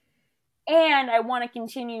others. And I want to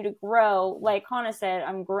continue to grow. Like Hannah said,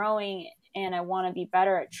 I'm growing and I want to be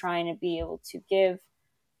better at trying to be able to give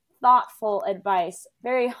thoughtful advice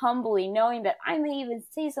very humbly, knowing that I may even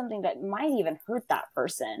say something that might even hurt that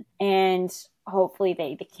person. And hopefully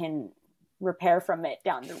they can repair from it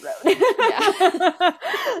down the road.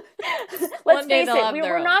 Let's face it,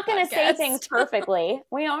 we're not going to say things perfectly.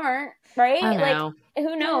 We aren't, right? Like,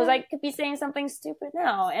 who knows? I could be saying something stupid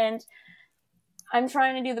now. And I'm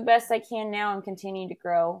trying to do the best I can now and continue to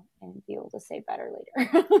grow and be able to say better later.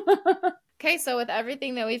 Okay, so with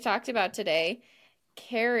everything that we've talked about today,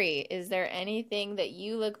 Carrie, is there anything that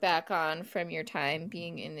you look back on from your time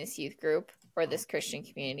being in this youth group or this Christian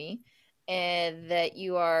community and that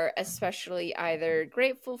you are especially either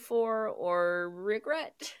grateful for or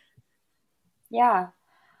regret? Yeah.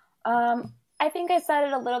 I think I said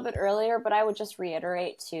it a little bit earlier, but I would just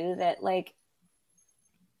reiterate too that, like,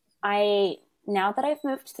 now that I've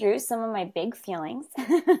moved through some of my big feelings,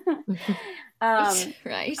 right. I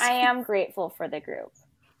am grateful for the group,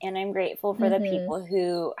 and I'm grateful for the people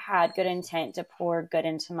who had good intent to pour good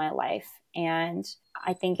into my life. And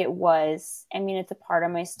I think it's a part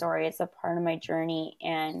of my story. It's a part of my journey.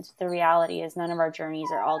 And the reality is none of our journeys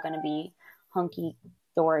are all going to be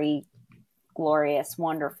hunky-dory, glorious,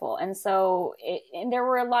 wonderful. And so and there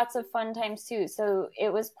were lots of fun times too. So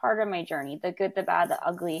it was part of my journey, the good, the bad, the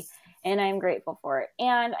ugly. And I'm grateful for it.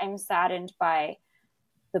 And I'm saddened by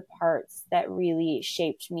the parts that really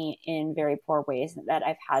shaped me in very poor ways that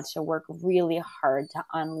I've had to work really hard to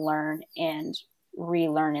unlearn and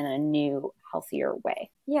relearn in a new, healthier way.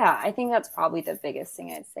 Yeah, I think that's probably the biggest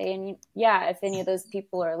thing I'd say. And yeah, if any of those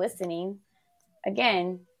people are listening,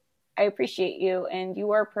 again, I appreciate you, and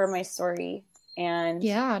you are part of my story. And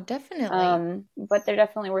yeah, definitely. But there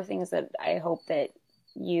definitely were things that I hope that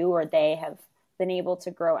you or they have been able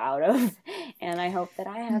to grow out of, and I hope that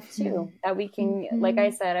I have too, that we can, like I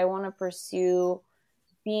said, I want to pursue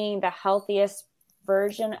being the healthiest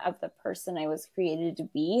version of the person I was created to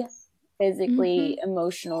be, physically,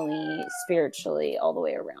 emotionally, spiritually, all the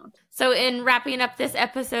way around. So in wrapping up this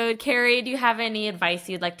episode, Carrie, do you have any advice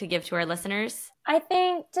you'd like to give to our listeners? I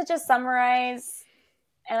think to just summarize,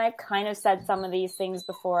 and I've kind of said some of these things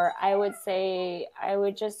before, I would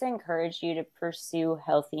just encourage you to pursue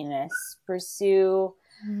healthiness, pursue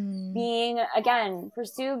being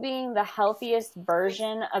the healthiest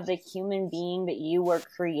version of the human being that you were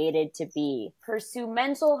created to be. Pursue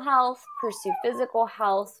mental health, pursue physical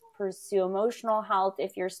health, pursue emotional health.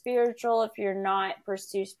 If you're spiritual, if you're not,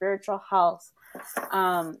 pursue spiritual health.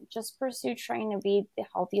 Just pursue trying to be the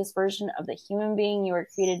healthiest version of the human being you were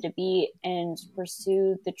created to be, and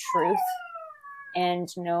pursue the truth, and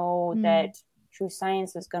know that true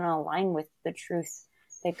science is going to align with the truth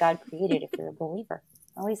that God created if you're a believer.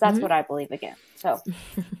 At least that's what I believe again. So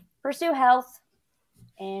pursue health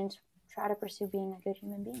and try to pursue being a good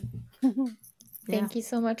human being. Thank you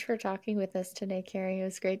so much for talking with us today, Carrie. It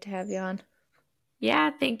was great to have you on. Yeah,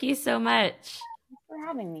 thank you so much. Thanks for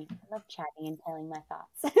having me. I love chatting and telling my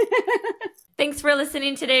thoughts. Thanks for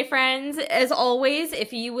listening today, friends. As always,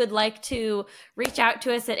 if you would like to reach out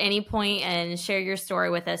to us at any point and share your story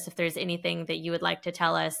with us, if there's anything that you would like to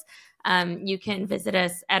tell us, you can visit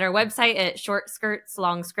us at our website at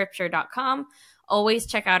shortskirtslongscripture.com. Always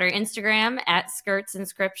check out our Instagram at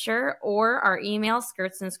skirtsandscripture, or our email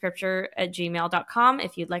skirtsandscripture@gmail.com.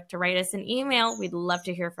 If you'd like to write us an email, we'd love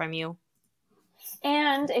to hear from you.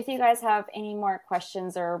 And if you guys have any more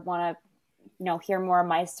questions or want to hear more of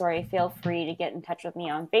my story, feel free to get in touch with me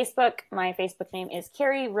on Facebook. My Facebook name is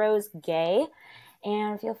Carrie Rose Gay,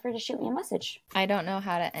 and feel free to shoot me a message. I don't know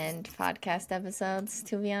how to end podcast episodes,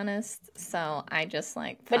 to be honest, so I just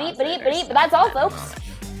like but that's all, folks.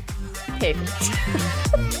 Okay.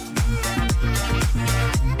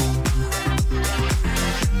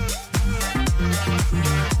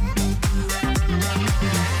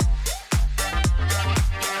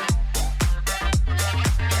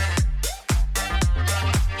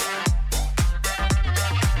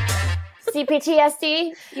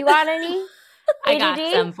 CPTSD, you got any? I got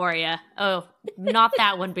some for you. Oh, not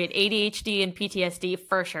that one, but ADHD and PTSD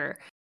for sure.